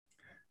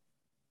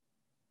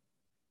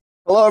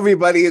Hello,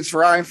 everybody. It's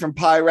Ryan from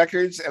Pi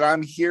Records, and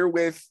I'm here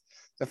with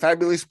the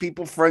fabulous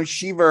people from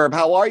She-Verb.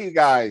 How are you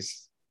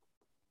guys?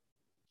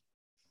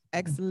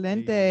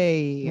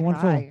 Excelente.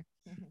 Wonderful. Hi.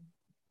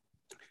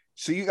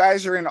 So you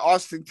guys are in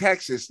Austin,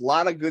 Texas. A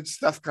lot of good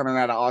stuff coming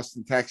out of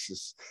Austin,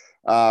 Texas,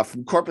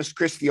 from Corpus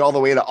Christi all the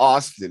way to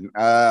Austin.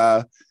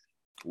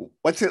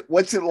 What's it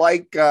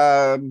like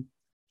in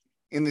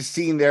the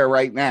scene there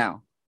right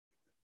now?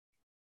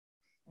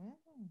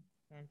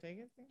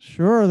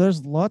 Sure,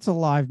 there's lots of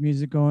live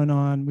music going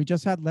on. We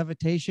just had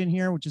Levitation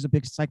here, which is a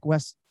big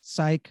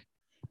psych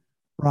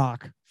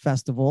rock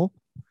festival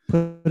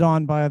put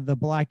on by the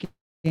Black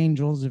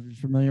Angels, if you're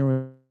familiar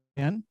with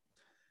it.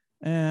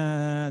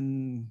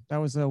 And that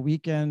was a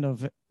weekend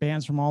of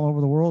bands from all over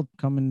the world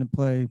coming to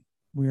play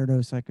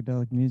weirdo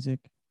psychedelic music.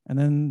 And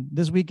then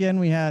this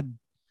weekend we had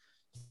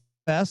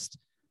Fest.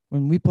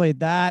 When we played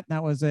that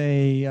was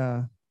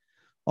a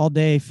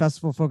all-day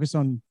festival focused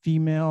on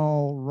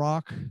female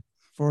rock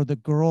for the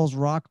Girls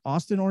Rock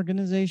Austin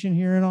organization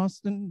here in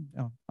Austin.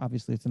 Oh,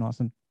 obviously it's in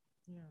Austin.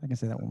 I can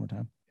say that one more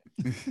time.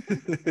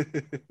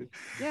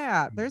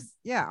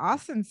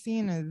 Austin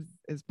scene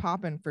is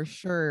popping for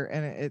sure,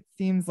 and it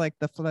seems like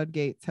the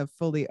floodgates have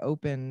fully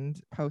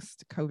opened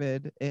post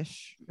COVID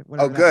ish.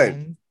 Oh, good.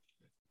 Means.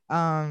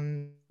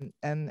 And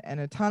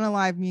a ton of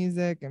live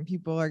music, and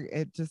people are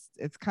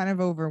it's kind of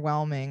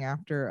overwhelming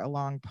after a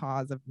long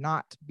pause of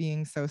not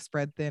being so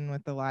spread thin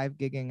with the live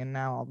gigging, and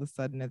now all of a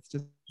sudden it's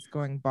just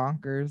going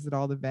bonkers at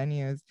all the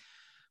venues.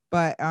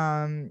 But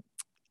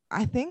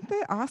I think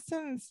that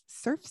Austin's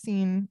surf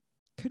scene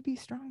could be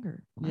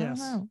stronger. Yes.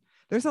 I don't know.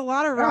 There's a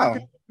lot of rock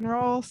and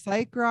roll,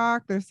 psych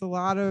rock. There's a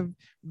lot of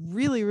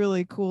really,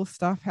 really cool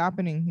stuff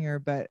happening here,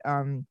 but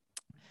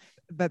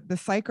the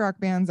psych rock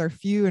bands are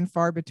few and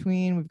far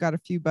between. We've got a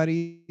few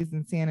buddies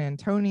in San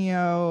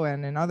Antonio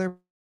and in other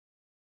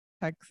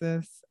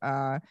Texas.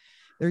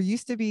 There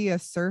used to be a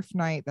surf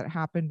night that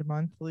happened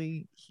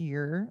monthly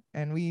here,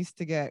 and we used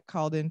to get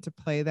called in to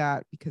play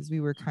that because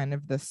we were kind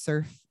of the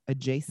surf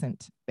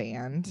adjacent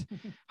band.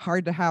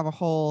 Hard to have a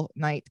whole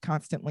night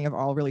constantly of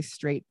all really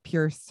straight,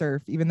 pure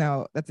surf, even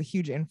though that's a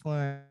huge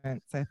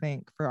influence, I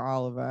think, for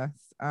all of us.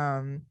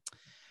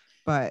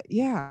 But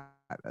yeah,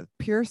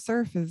 pure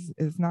surf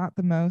is not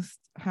the most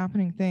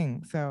happening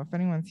thing. So if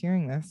anyone's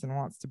hearing this and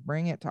wants to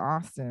bring it to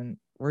Austin,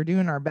 we're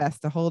doing our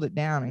best to hold it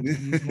down and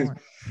use more.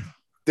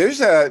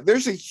 There's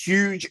a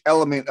huge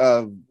element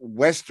of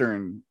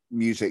Western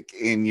music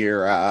in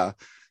your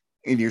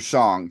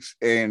songs,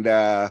 and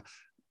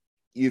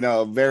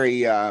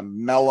very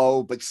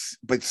mellow, but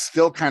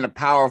still kind of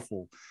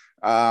powerful.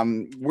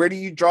 Where do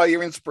you draw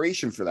your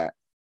inspiration for that?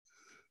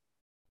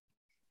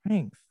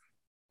 Thanks.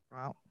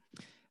 Well,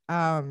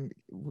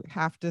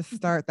 have to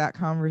start that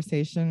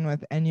conversation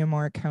with Ennio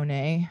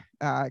Morricone.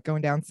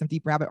 Going down some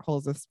deep rabbit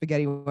holes of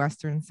spaghetti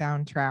Western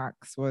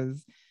soundtracks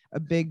was a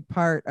big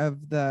part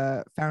of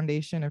the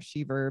foundation of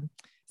She-Verb.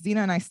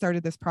 Zena and I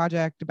started this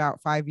project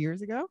about 5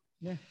 years ago.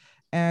 Yeah.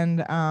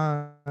 And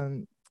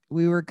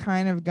we were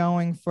kind of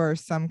going for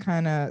some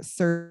kind of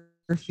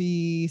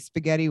surfy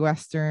spaghetti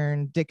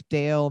Western, Dick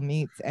Dale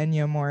meets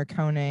Ennio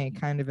Morricone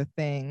kind of a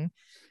thing.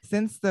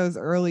 Since those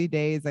early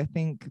days, I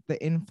think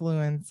the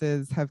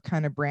influences have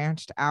kind of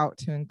branched out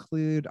to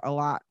include a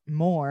lot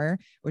more,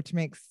 which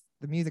makes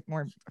the music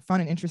more fun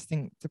and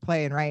interesting to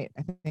play and write,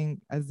 I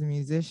think, as a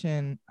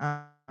musician.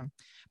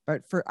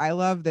 But I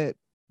love that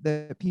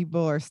the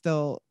people are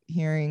still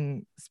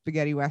hearing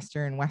spaghetti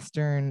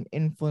Western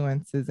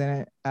influences in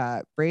it.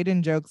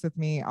 Braden jokes with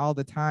me all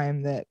the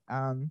time that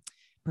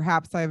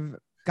perhaps I've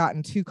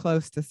gotten too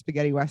close to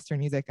spaghetti Western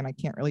music and I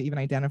can't really even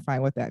identify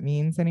what that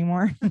means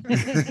anymore.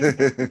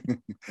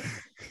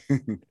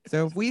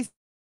 So if we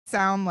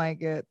sound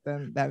like it,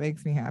 then that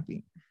makes me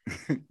happy.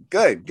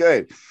 Good.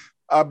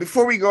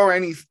 Before we go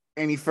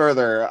any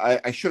further,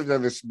 I should have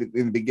done this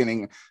in the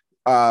beginning.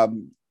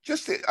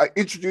 Just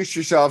introduce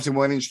yourselves and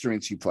what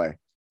instruments you play.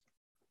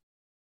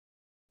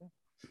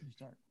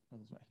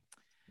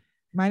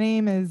 My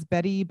name is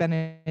Betty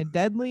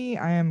Benededley.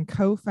 I am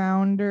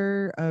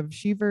co-founder of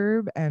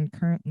She-Verb and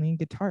currently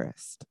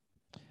guitarist.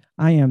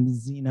 I am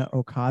Zena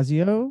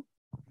Ocasio,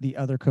 the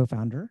other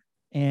co-founder,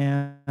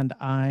 and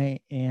I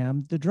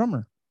am the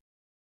drummer.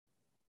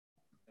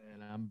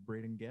 And I'm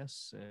Braden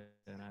Guess,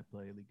 and I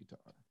play lead guitar.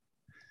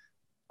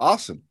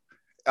 Awesome.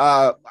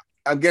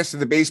 I'm guessing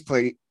the bass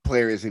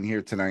player is in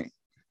here tonight.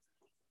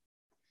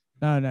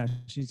 No,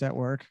 she's at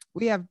work.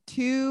 We have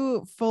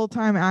 2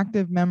 full-time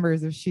active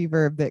members of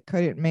She-Verb that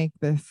couldn't make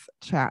this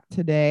chat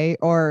today,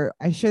 or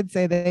I should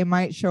say they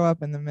might show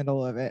up in the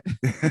middle of it.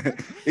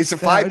 It's a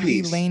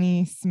 5-piece.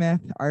 Lainey Smith,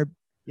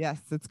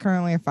 yes, it's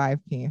currently a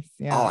 5-piece.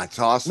 Yeah. Oh, that's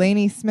awesome.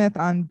 Lainey Smith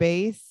on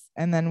bass,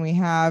 and then we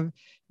have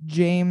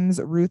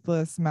James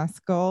Ruthless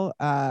Mescal.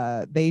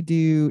 They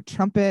do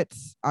trumpet,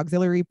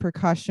 auxiliary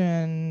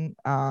percussion,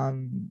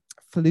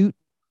 flute,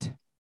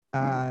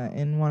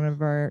 in one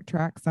of our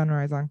tracks,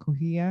 Sunrise on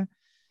Cohia.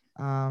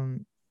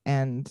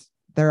 And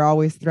they're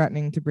always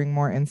threatening to bring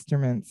more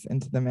instruments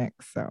into the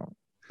mix. So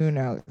who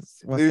knows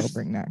what they'll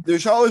bring next.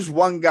 There's always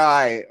one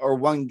guy or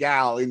one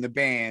gal in the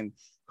band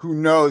who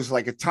knows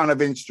like a ton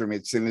of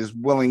instruments and is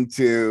willing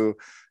to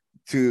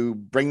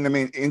bring them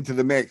into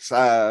the mix.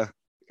 I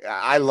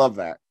love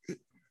that.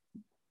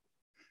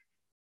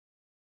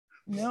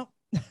 Nope.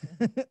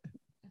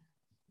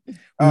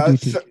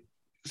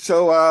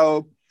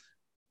 So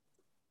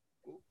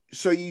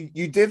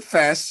you did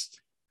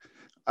Fest.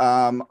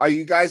 Are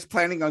you guys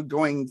planning on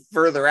going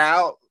further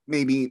out?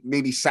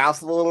 Maybe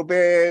south a little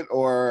bit,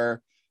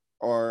 or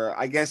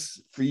I guess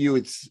for you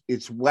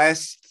it's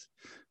west.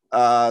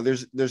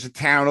 There's a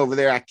town over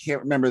there, I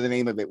can't remember the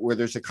name of it, where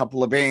there's a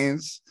couple of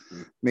bands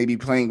maybe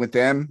playing with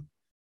them.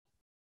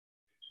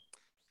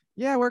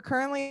 Yeah, we're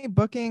currently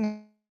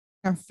booking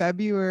a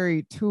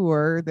February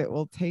tour that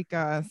will take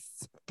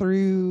us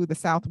through the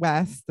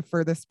Southwest. The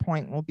furthest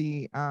point will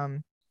be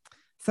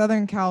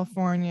Southern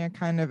California,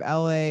 kind of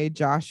LA,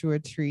 Joshua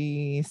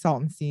Tree,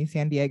 Salton Sea,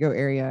 San Diego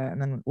area,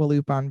 and then we'll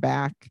loop on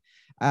back.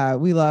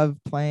 We love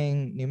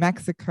playing New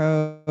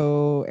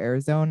Mexico,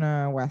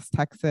 Arizona, West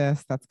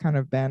Texas. That's kind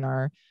of been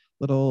our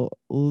little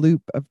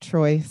loop of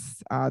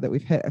choice that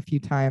we've hit a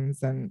few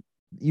times. And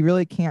you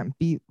really can't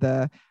beat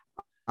the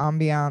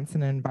ambiance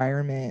and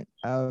environment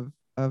of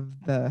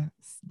the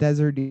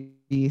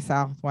deserty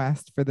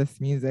Southwest for this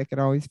music. It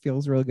always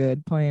feels real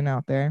good playing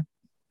out there.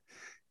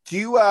 Do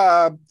you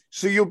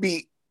so you'll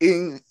be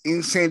in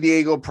San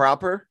Diego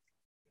proper?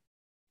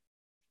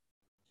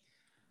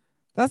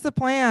 That's the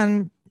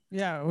plan.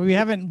 Yeah, we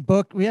haven't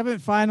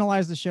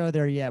finalized the show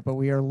there yet, but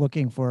we are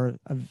looking for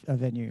a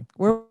venue.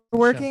 We're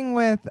working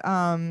with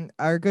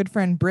our good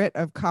friend Britt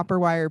of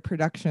Copperwire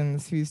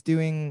Productions, who's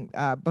doing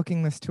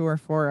booking this tour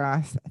for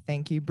us.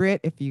 Thank you,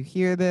 Britt. If you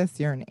hear this,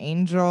 you're an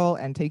angel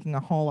and taking a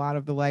whole lot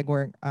of the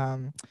legwork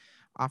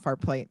off our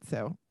plate.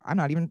 So I'm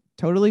not even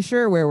totally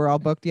sure where we're all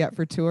booked yet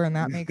for tour, and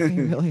that makes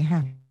me really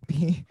happy.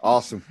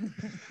 Awesome.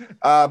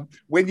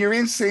 When you're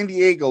in San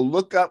Diego,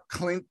 look up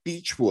Clint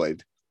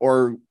Beechwood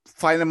or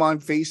find him on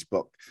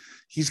Facebook.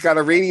 He's got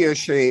a radio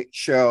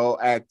show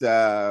at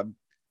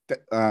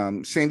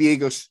San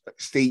Diego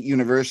State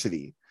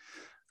University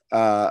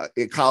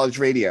at college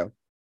radio,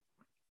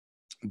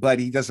 but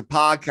he does a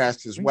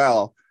podcast as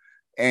well.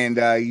 And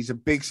he's a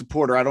big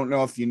supporter. I don't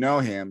know if you know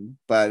him,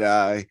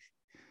 but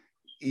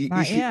you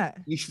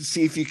should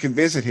see if you can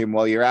visit him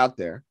while you're out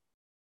there.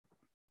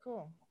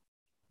 Cool.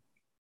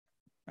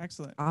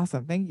 Excellent.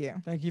 Awesome. Thank you.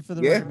 Thank you for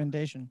the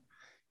recommendation.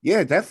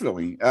 Yeah,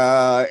 definitely.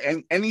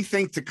 And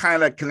anything to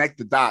kind of connect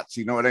the dots,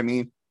 you know what I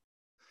mean?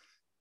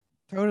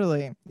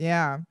 Totally.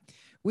 Yeah.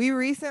 We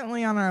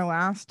recently on our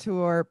last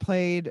tour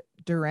played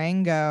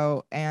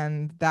Durango,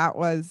 and that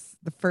was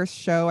the first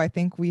show I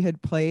think we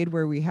had played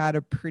where we had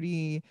a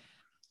pretty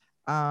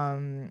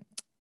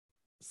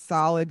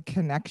solid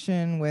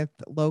connection with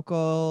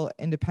local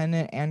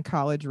independent and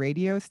college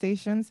radio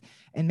stations.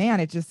 And man,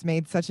 it just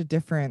made such a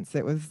difference.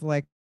 It was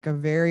like a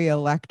very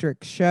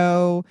electric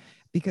show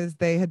because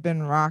they had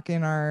been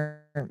rocking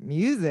our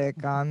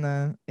music on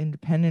the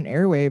independent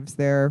airwaves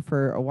there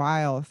for a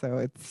while. So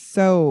it's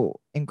so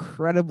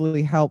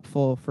incredibly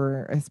helpful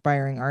for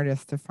aspiring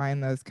artists to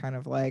find those kind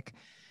of like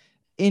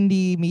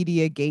indie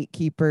media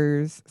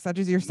gatekeepers such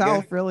as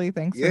yourself. Really,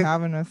 thanks for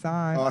having us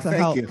on to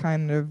help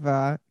kind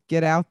of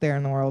get out there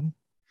in the world.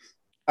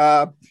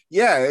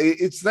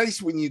 It's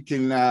nice when you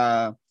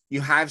can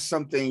you have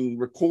something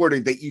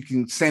recorded that you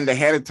can send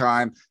ahead of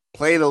time,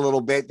 play it a little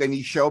bit, then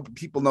you show up and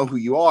people know who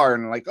you are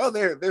and like, oh,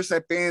 there's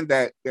that band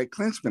that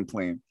Clint's been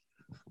playing.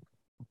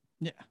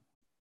 Yeah.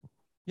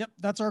 Yep,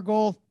 that's our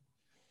goal.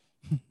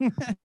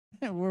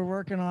 We're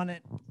working on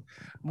it.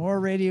 More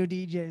radio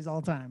DJs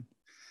all the time.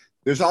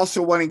 There's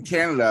also one in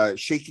Canada,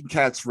 Shaking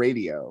Cats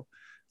Radio.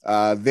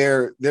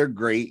 They're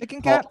great.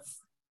 Shaking Cats.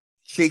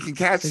 Shaking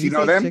Cats, you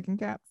know them? Shaking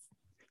Cats.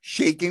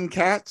 Shaking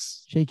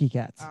Cats. Shaky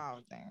Cats. Oh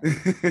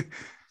damn.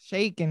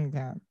 Shaking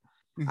Cats.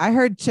 I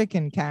heard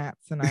chicken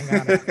cats and I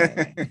got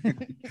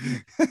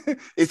it.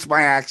 It's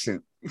my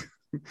accent.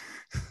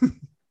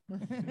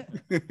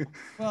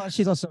 Well,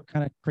 she's also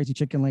kind of crazy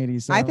chicken lady.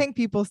 So I think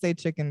people say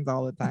chickens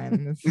all the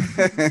time.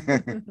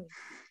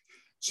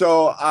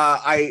 So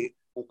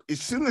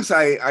as soon as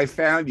I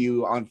found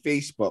you on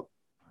Facebook,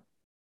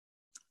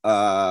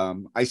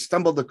 I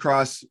stumbled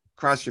across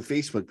your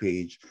Facebook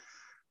page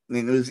and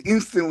it was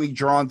instantly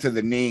drawn to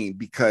the name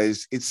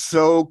because it's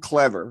so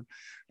clever.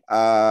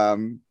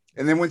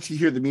 And then once you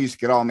hear the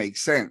music, it all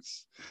makes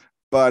sense.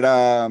 But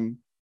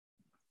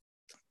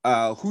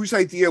whose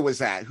idea was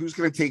that? Who's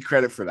going to take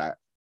credit for that?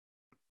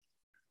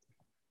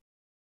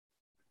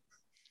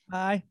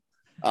 Hi.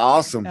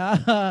 Awesome.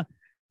 Can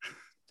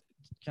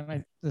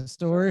I the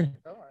story?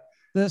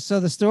 So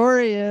the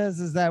story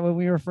is that when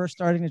we were first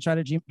starting to try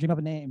to dream up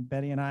a name,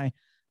 Betty and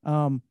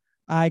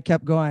I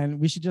kept going,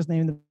 we should just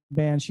name the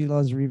band She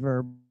Loves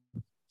Reverb.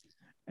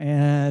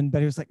 And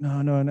Betty was like,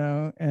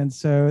 no. And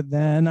so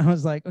then I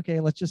was like, okay,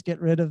 let's just get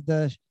rid of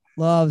the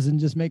loves and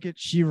just make it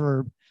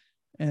She-Verb.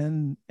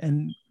 And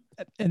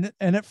and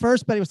at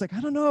first Betty was like,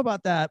 I don't know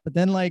about that, but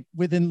then like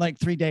within like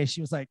 3 days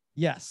she was like,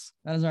 yes,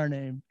 that is our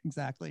name,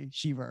 exactly,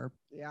 She-Verb.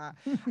 Yeah.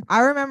 I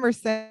remember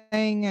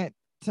saying it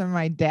to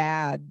my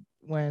dad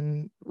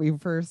when we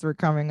first were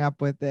coming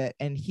up with it,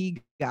 and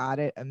he got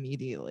it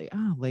immediately.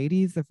 Oh,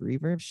 ladies of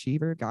reverb,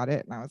 She-Verb, got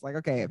it. And I was like,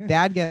 okay, if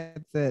dad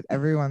gets it,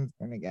 everyone's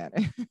gonna get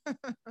it.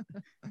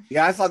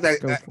 Yeah, I thought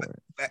that's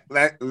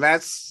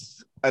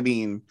I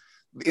mean,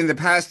 in the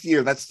past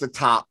year, that's the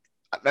top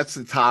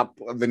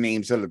of the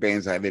names of the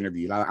bands I've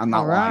interviewed. I'm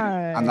not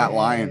lying. I'm not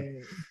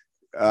lying.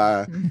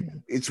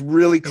 It's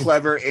really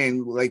clever,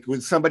 and like when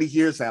somebody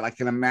hears that, I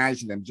can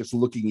imagine them just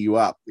looking you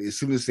up as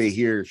soon as they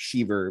hear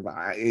She-Verb.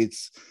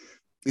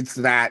 It's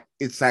that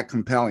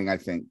compelling, I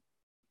think.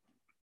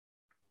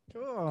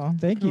 Cool.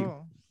 Thank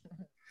you.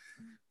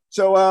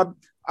 So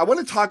I want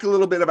to talk a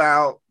little bit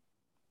about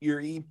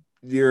your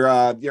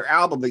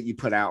album that you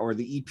put out, or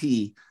the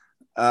EP.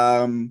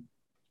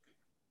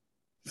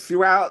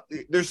 Throughout,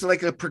 there's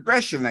like a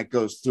progression that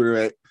goes through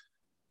it.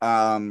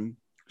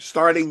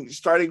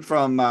 Starting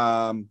from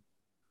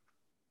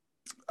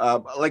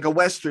like a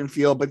Western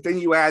feel, but then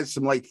you add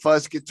some like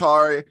fuzz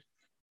guitar,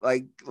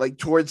 like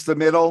towards the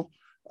middle.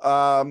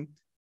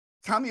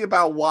 Tell me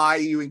about why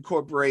you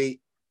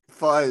incorporate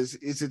fuzz.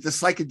 Is it the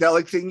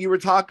psychedelic thing you were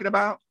talking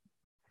about?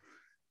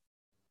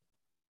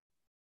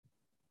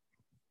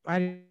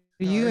 Why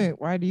do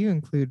you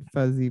include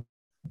fuzzy?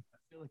 I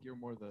feel like you're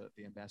more the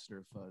ambassador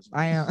of fuzz.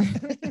 I am.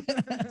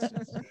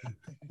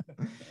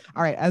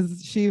 All right,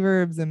 as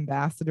She-Verb's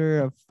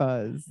ambassador of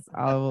fuzz,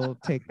 I will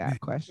take that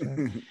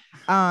question.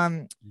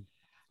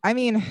 I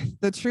mean,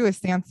 the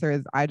truest answer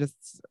is I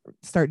just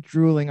start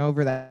drooling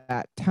over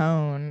that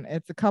tone.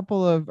 It's a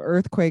couple of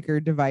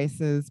Earthquaker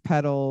devices,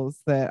 pedals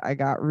that I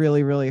got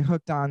really, really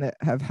hooked on that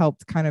have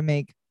helped kind of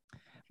make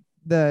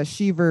the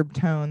She-Verb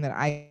tone that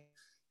I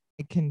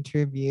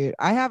contribute.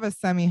 I have a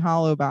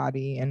semi-hollow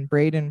body, and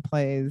Braden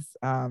plays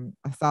a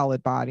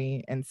solid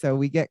body. And so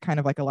we get kind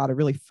of like a lot of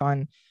really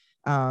fun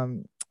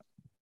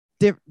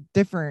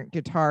different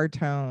guitar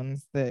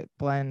tones that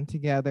blend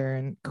together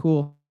in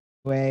cool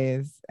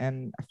ways.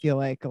 And I feel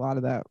like a lot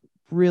of that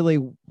really,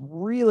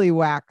 really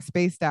whack,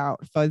 spaced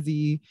out,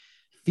 fuzzy,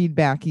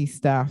 feedbacky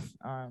stuff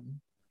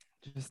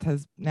just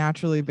has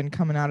naturally been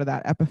coming out of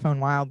that Epiphone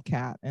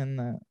Wildcat and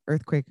the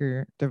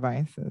Earthquaker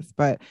devices.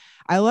 But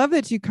I love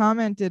that you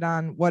commented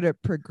on what a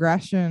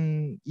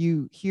progression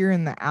you hear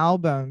in the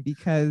album,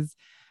 because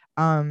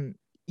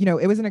you know,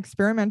 it was an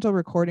experimental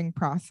recording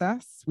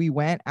process. We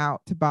went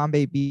out to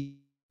Bombay Beach,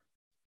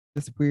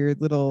 this weird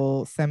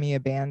little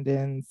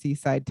semi-abandoned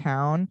seaside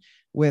town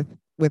with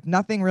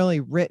nothing really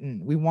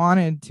written. We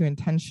wanted to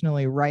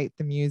intentionally write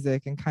the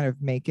music and kind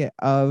of make it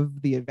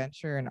of the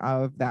adventure and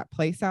of that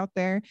place out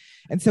there.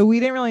 And so we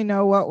didn't really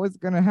know what was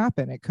going to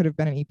happen. It could have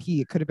been an EP,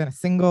 it could have been a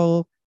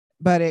single,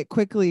 but it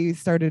quickly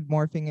started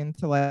morphing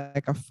into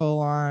like a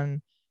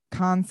full-on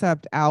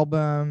concept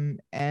album.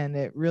 And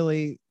it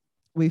really,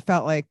 we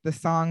felt like the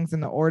songs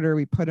in the order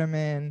we put them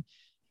in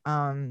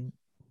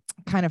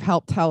kind of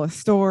helped tell a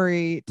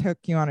story, took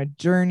you on a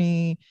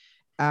journey.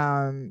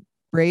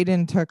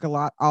 Braden took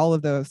all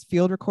of those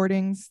field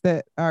recordings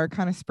that are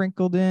kind of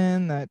sprinkled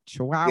in, the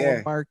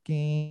chihuahua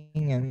barking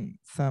and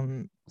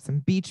some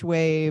beach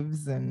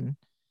waves, and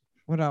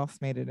what else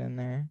made it in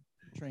there?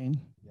 Train.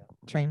 Yeah.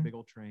 Train. Big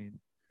old train.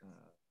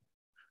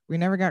 We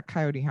never got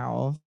coyote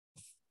howls.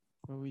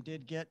 But we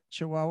did get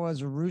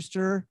chihuahuas, a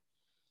rooster.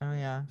 Oh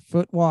yeah.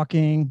 Foot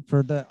walking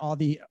for all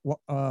the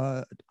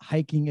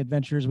hiking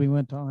adventures we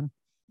went on.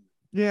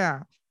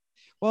 Yeah.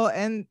 Well,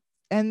 and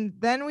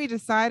then we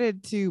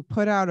decided to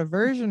put out a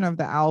version of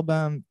the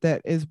album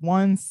that is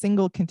one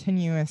single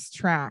continuous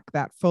track,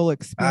 that full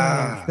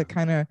experience that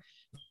kind of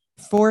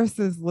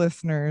forces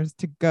listeners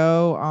to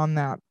go on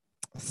that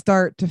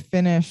start to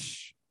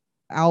finish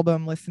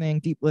album listening,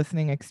 deep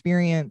listening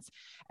experience.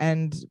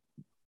 And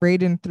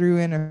Braden threw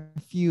in a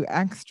few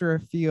extra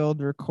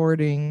field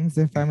recordings,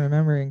 if I'm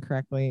remembering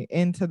correctly,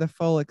 into the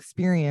full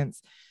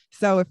experience.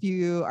 So if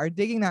you are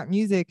digging that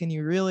music and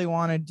you really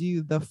want to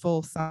do the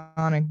full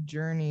sonic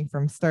journey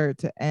from start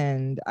to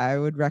end, I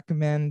would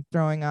recommend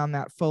throwing on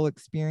that full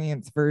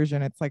experience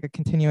version. It's like a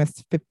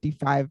continuous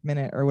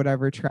 55-minute or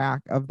whatever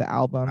track of the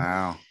album.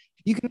 Wow.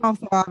 You can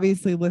also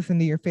obviously listen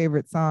to your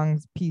favorite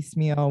songs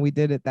piecemeal. We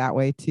did it that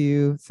way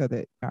too, so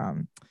that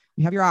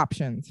you have your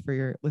options for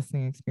your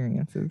listening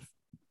experiences.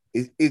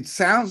 It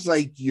sounds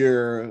like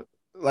you're,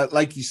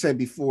 like you said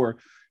before,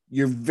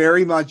 you're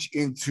very much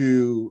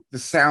into the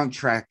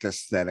soundtrack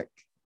aesthetic.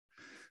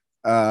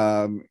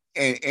 And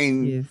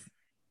Yes.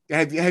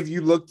 have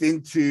you looked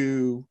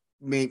into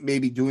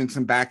maybe doing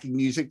some backing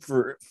music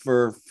for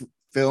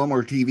film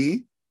or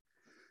TV?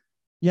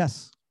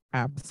 Yes,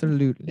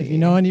 Absolutely. if you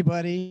know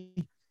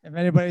anybody, if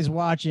anybody's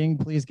watching,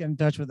 please get in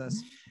touch with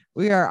us.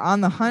 We are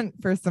on the hunt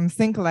for some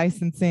sync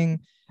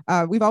licensing.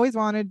 We've always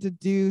wanted to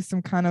do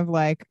some kind of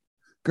like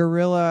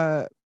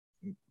guerrilla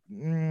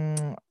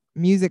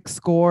music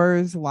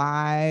scores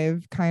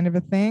live kind of a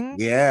thing.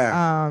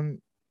 Yeah.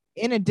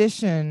 In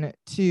addition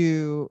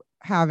to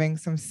having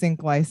some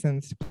sync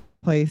licensed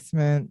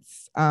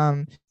placements.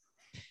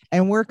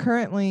 And we're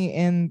currently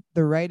in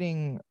the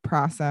writing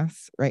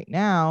process right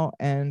now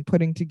and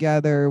putting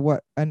together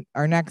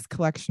our next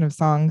collection of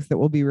songs that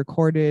will be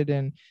recorded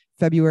in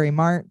February,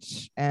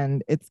 March.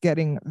 And it's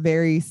getting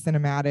very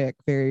cinematic,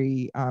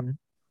 very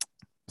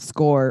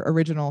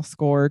original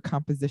score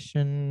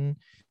composition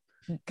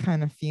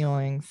kind of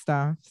feeling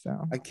stuff.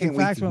 So I can't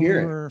wait to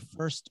hear it.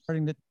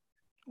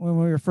 When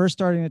we were first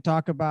starting to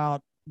talk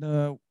about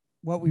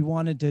what we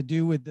wanted to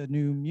do with the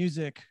new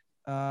music,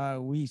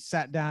 we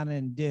sat down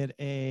and did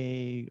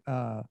a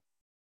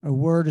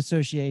word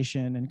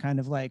association and kind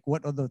of like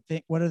what are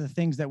the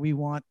things that we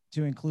want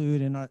to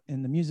include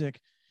in the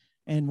music,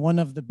 and one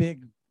of the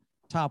big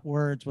top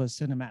words was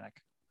cinematic.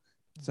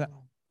 So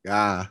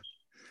yeah,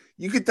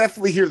 you could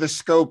definitely hear the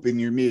scope in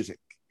your music.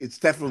 It's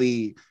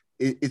definitely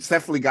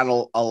got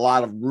a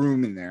lot of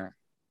room in there.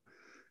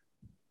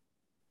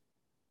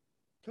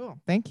 Cool,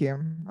 thank you.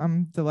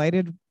 I'm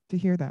delighted to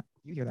hear that.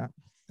 You hear that?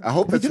 I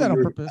hope we do that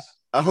on purpose.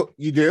 I hope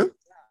you do.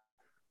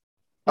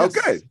 Oh, yes,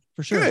 good.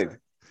 For sure. Good.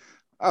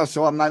 Oh,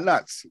 so I'm not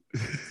nuts.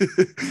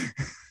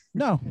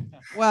 No.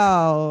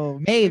 Well,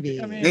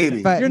 maybe. I mean,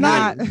 maybe. But you're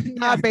not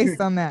based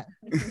on that.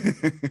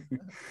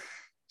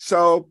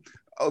 So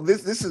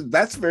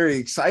that's very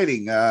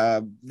exciting.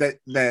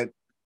 That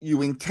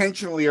you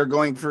intentionally are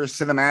going for a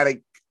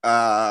cinematic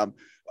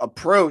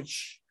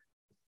approach.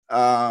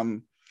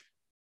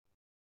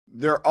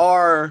 There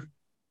are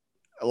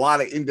a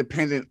lot of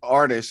independent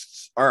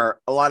artists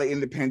or a lot of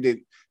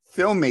independent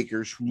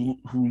filmmakers who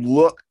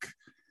look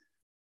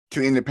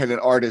to independent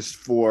artists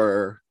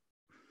for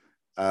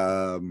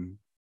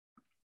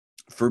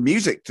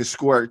music to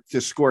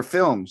score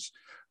films.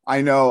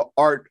 I know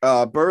Art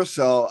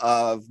Burcell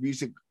of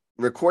Music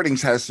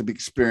Recordings has some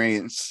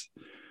experience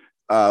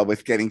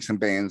with getting some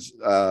bands.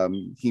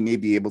 He may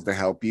be able to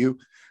help you.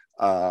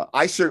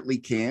 I certainly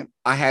can't.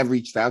 I have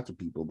reached out to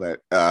people, but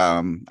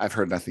I've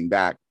heard nothing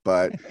back.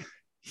 But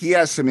he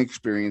has some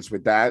experience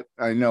with that.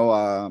 I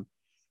know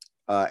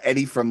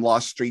Eddie from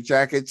Lost Street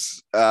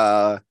Jackets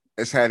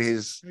has had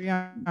his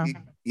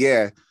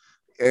yeah.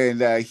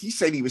 And he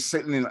said he was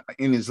sitting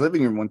in his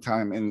living room one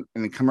time and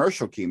a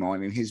commercial came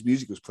on and his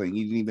music was playing.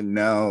 He didn't even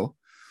know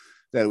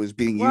that it was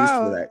being used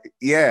for that.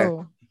 Yeah.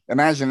 Oh.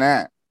 Imagine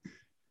that.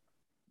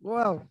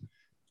 Whoa.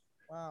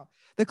 Wow.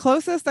 The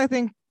closest I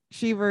think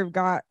Sheverb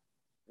got,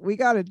 we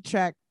got a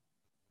check.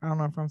 I don't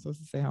know if I'm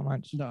supposed to say how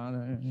much.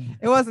 No.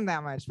 It wasn't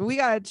that much, but we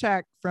got a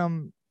check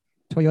from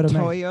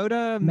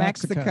Toyota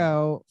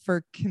Mexico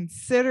for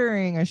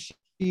considering a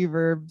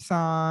Sheverb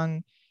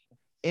song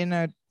in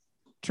a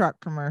truck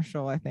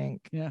commercial, I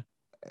think. Yeah,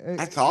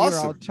 that's awesome. We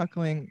were all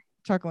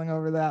chuckling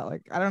over that.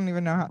 Like, I don't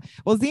even know how.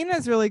 Well,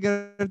 Zena's really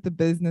good at the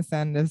business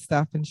end of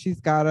stuff, and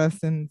she's got us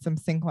in some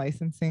sync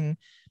licensing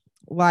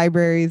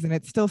libraries, and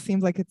it still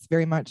seems like it's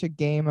very much a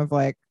game of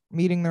like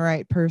meeting the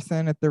right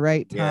person at the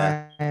right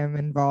time,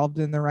 involved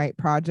in the right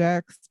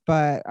projects.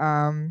 But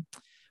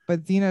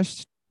Zena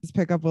just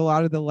pick up a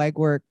lot of the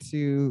legwork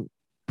to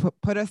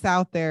put us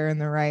out there in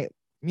the right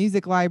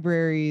music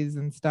libraries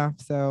and stuff.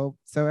 So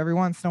every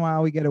once in a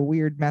while we get a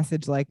weird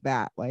message like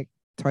that, like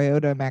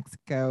Toyota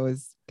Mexico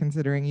is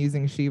considering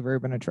using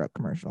Sheverb in a truck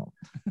commercial.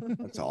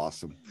 That's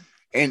awesome.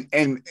 And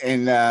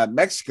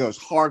Mexico's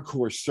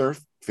hardcore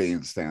surf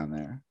fans down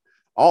there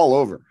all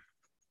over.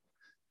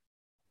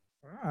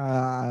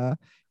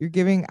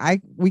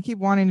 We keep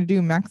wanting to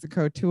do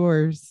Mexico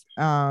tours.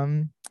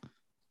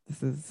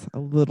 This is a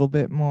little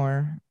bit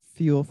more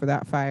fuel for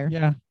that fire.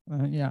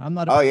 I'm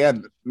not. Oh yeah,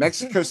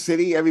 Mexico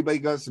City. Everybody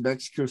goes to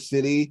Mexico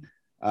City.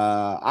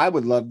 I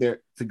would love to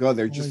go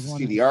there just to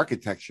see the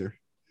architecture.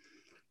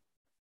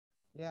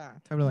 Yeah,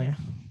 totally.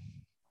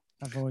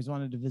 I've always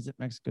wanted to visit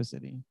Mexico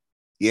City.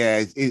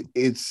 Yeah,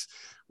 it's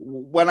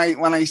when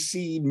I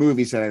see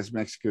movies that has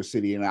Mexico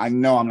City, and I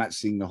know I'm not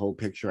seeing the whole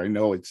picture. I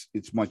know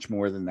it's much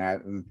more than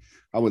that, and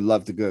I would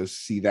love to go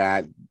see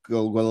that. Go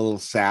a little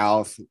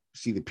south,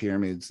 see the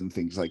pyramids and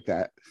things like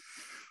that.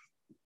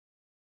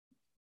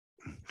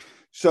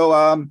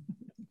 So,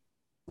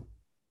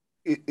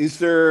 is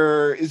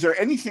there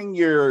anything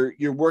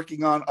you're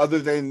working on other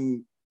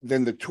than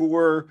the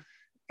tour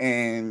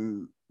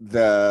and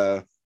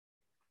the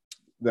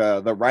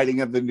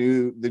writing of the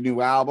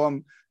new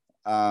album?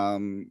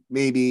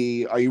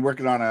 Maybe are you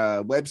working on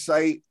a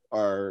website,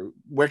 or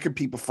where can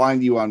people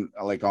find you on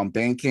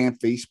Bandcamp,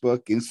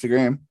 Facebook,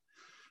 Instagram?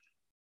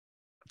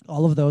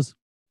 All of those.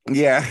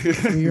 Yeah.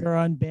 We are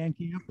on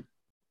Bandcamp,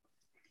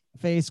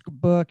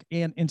 Facebook,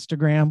 and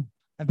Instagram.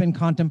 I've been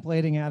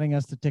contemplating adding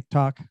us to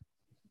TikTok.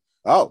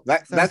 Oh,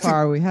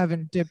 we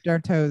haven't dipped our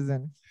toes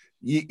in.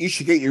 You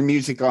should get your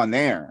music on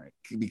there,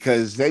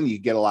 because then you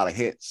get a lot of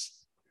hits.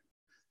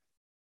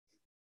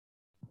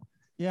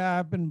 Yeah,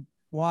 I've been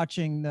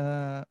watching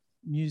the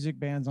music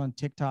bands on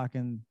TikTok,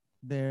 and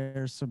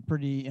there's some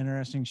pretty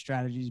interesting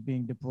strategies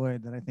being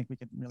deployed that I think we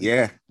could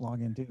really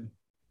log into.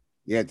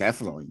 Yeah,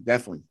 definitely.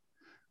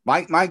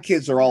 My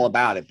kids are all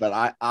about it,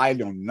 but I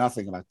know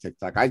nothing about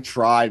TikTok. I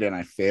tried and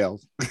I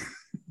failed.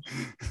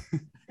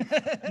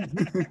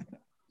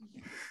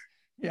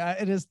 Yeah,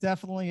 it is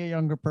definitely a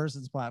younger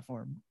person's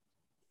platform.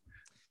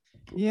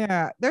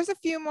 Yeah, there's a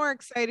few more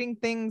exciting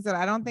things that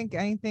I don't think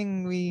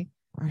anything we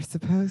are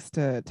supposed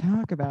to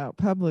talk about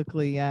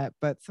publicly yet,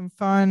 but some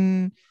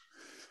fun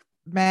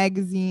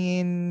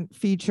magazine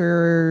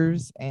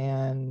features,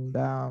 and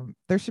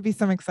there should be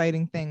some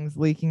exciting things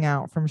leaking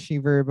out from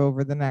She-Verb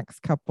over the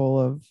next couple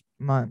of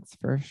months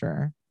for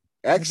sure.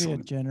 Excellent.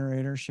 Maybe a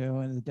generator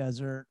show in the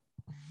desert.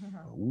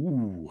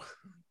 Ooh,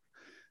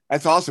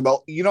 that's awesome.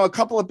 Well, you know, a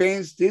couple of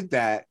bands did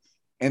that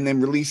and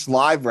then released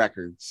live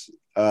records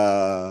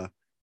of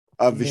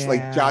this,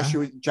 like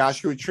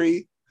Joshua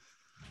Tree.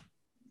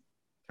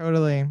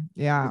 Totally.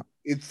 Yeah.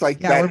 It's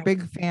like we're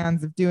big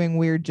fans of doing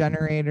weird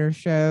generator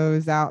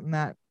shows out in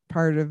that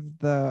part of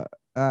the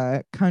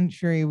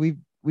country. We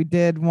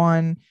did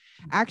one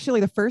actually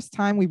the first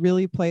time we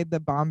really played the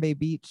Bombay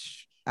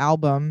Beach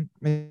album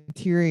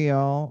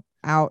material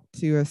out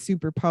to a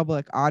super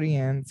public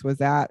audience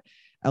was at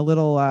a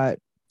little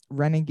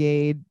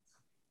renegade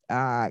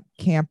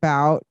camp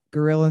out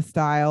guerrilla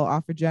style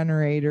off a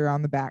generator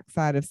on the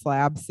backside of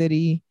Slab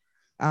City.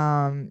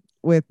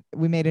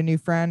 We made a new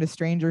friend, a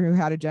stranger who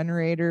had a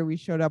generator. We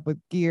showed up with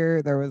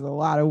gear. There was a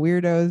lot of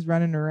weirdos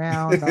running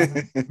around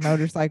on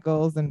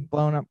motorcycles and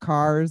blown up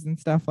cars and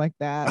stuff like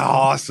that.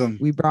 Awesome.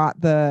 We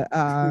brought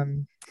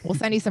the we'll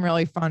send you some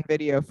really fun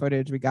video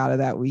footage we got of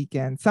that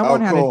weekend.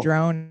 Someone had a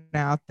drone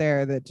out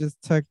there that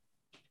just took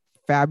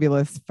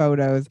fabulous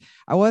photos.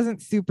 I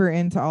wasn't super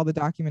into all the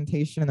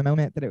documentation in the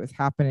moment that it was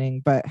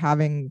happening, but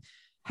having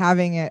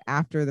it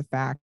after the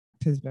fact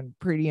has been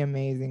pretty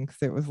amazing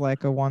because it was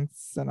like a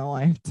once in a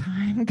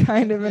lifetime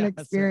kind of an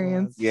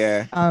experience.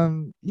 Yeah.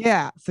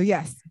 So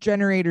yes,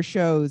 generator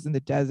shows in the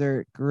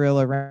desert,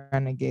 guerrilla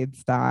renegade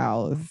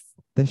style is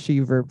the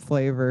She-Verb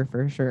flavor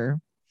for sure.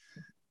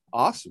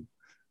 Awesome.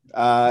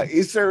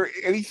 Is there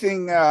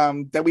anything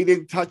that we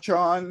didn't touch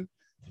on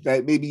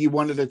that maybe you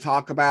wanted to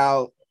talk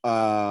about,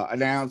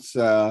 announce?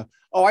 I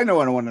know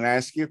what I wanted to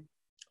ask you.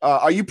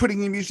 Are you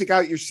putting your music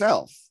out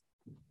yourself?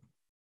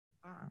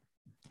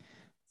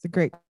 It's a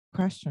great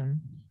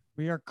question.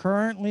 We are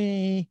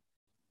currently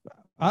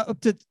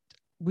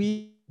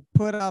we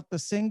put out the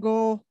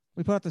single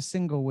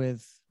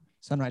with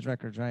Sunrise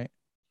Records, right?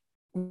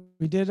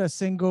 We did a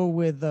single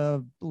with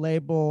the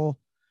label,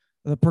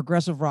 the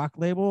progressive rock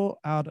label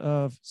out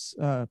of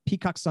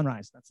Peacock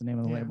Sunrise. That's the name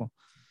of the label.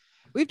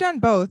 We've done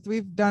both.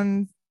 We've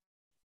done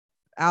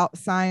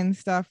outsigned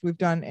stuff. We've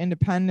done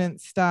independent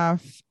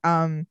stuff.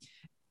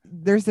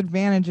 There's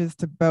advantages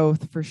to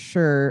both for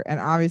sure.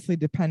 And obviously,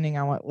 depending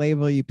on what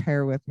label you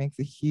pair with makes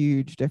a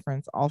huge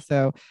difference.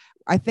 Also,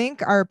 I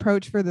think our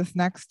approach for this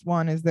next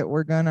one is that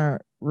we're going to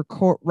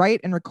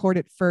write and record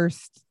it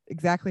first,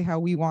 exactly how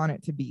we want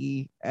it to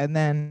be, and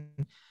then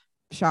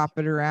shop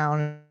it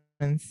around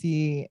and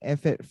see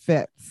if it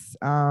fits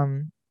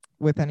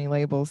with any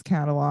labels,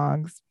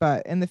 catalogs.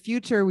 But in the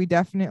future, we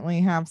definitely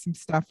have some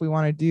stuff we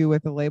want to do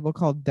with a label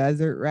called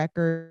Desert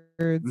Records.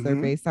 Mm-hmm. They're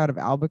based out of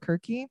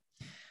Albuquerque.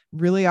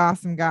 Really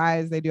awesome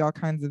guys. They do all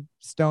kinds of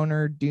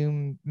stoner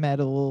doom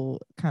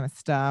metal kind of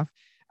stuff.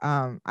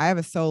 I have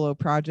a solo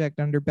project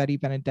under Betty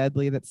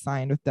Benededley that's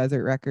signed with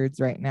Desert Records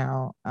right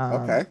now.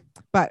 Okay.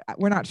 But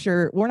we're not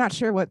sure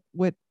what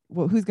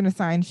who's going to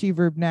sign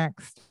She-Verb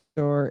next,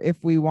 or if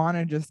we want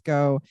to just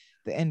go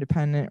the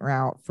independent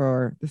route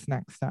for this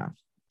next stuff.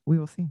 We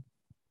will see.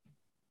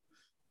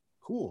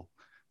 Cool.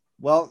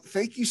 Well,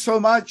 thank you so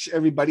much,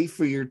 everybody,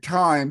 for your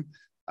time.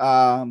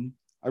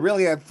 I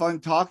really had fun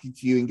talking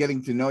to you and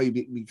getting to know you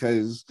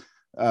because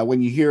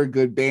when you hear a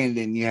good band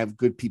and you have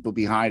good people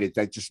behind it,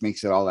 that just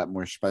makes it all that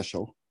more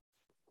special.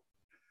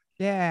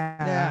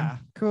 Yeah.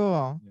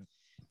 Cool. Yeah.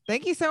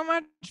 Thank you so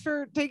much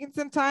for taking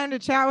some time to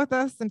chat with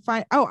us and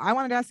I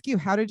wanted to ask you,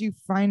 how did you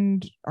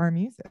find our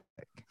music?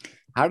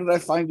 How did I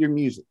find your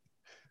music?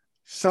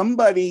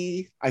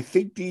 Somebody, I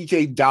think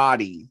DJ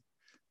Dottie,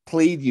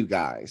 played you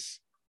guys.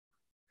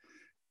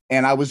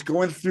 And I was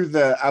going through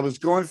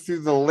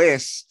the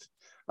list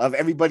of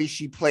everybody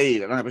she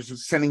played, and I was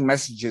just sending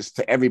messages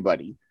to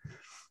everybody.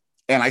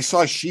 And I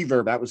saw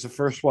She-Verb. That was the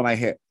first one I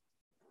hit.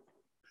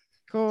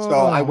 Cool. So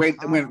I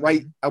went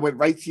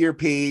right to your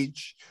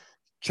page,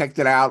 checked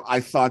it out.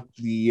 I thought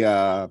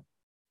the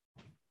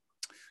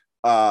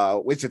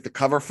the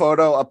cover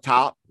photo up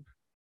top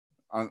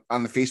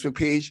on the Facebook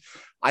page,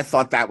 I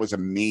thought that was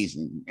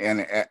amazing.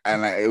 And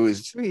it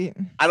was sweet.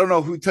 I don't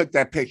know who took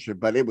that picture,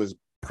 but it was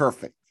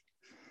perfect.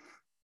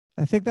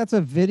 I think that's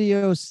a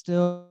video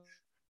still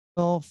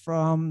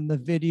from the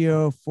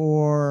video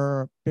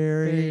for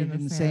Buried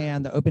in the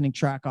Sand, the opening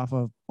track off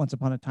of Once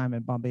Upon a Time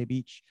in Bombay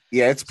Beach.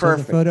 Yeah, it's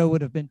perfect. The photo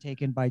would have been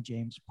taken by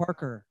James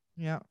Parker.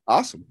 Yeah.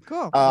 Awesome.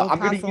 Cool. I'm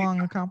going to pass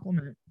along a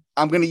compliment.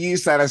 I'm going to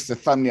use that as the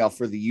thumbnail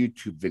for the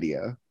YouTube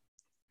video.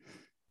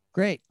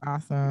 Great.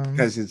 Awesome.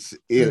 Because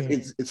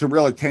it's a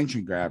real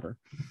attention grabber.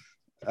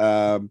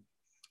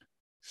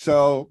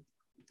 So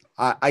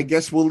I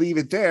guess we'll leave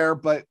it there,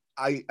 but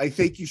I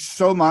thank you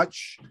so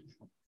much.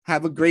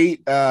 Have a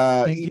great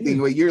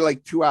evening. Well, you're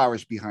like 2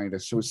 hours behind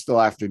us, so it's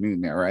still afternoon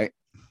there, right?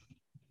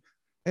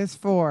 It's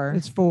 4.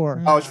 It's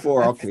 4. Oh, it's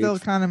 4. That's Okay. still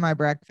kind of my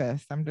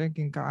breakfast. I'm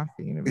drinking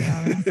coffee, to be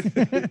honest.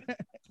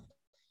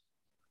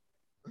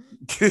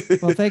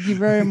 Well, thank you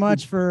very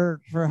much for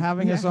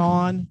having us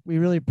on. We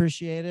really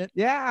appreciate it.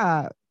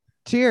 Yeah.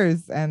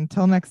 Cheers. And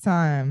till next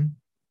time.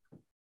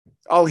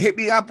 Oh, hit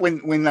me up when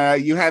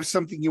you have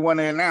something you want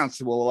to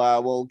announce.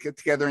 We'll get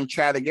together and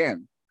chat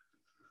again.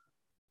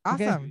 Awesome.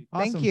 Okay,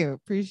 Thank awesome. you.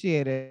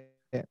 Appreciate it.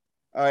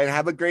 All right.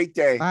 Have a great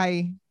day.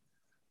 Bye.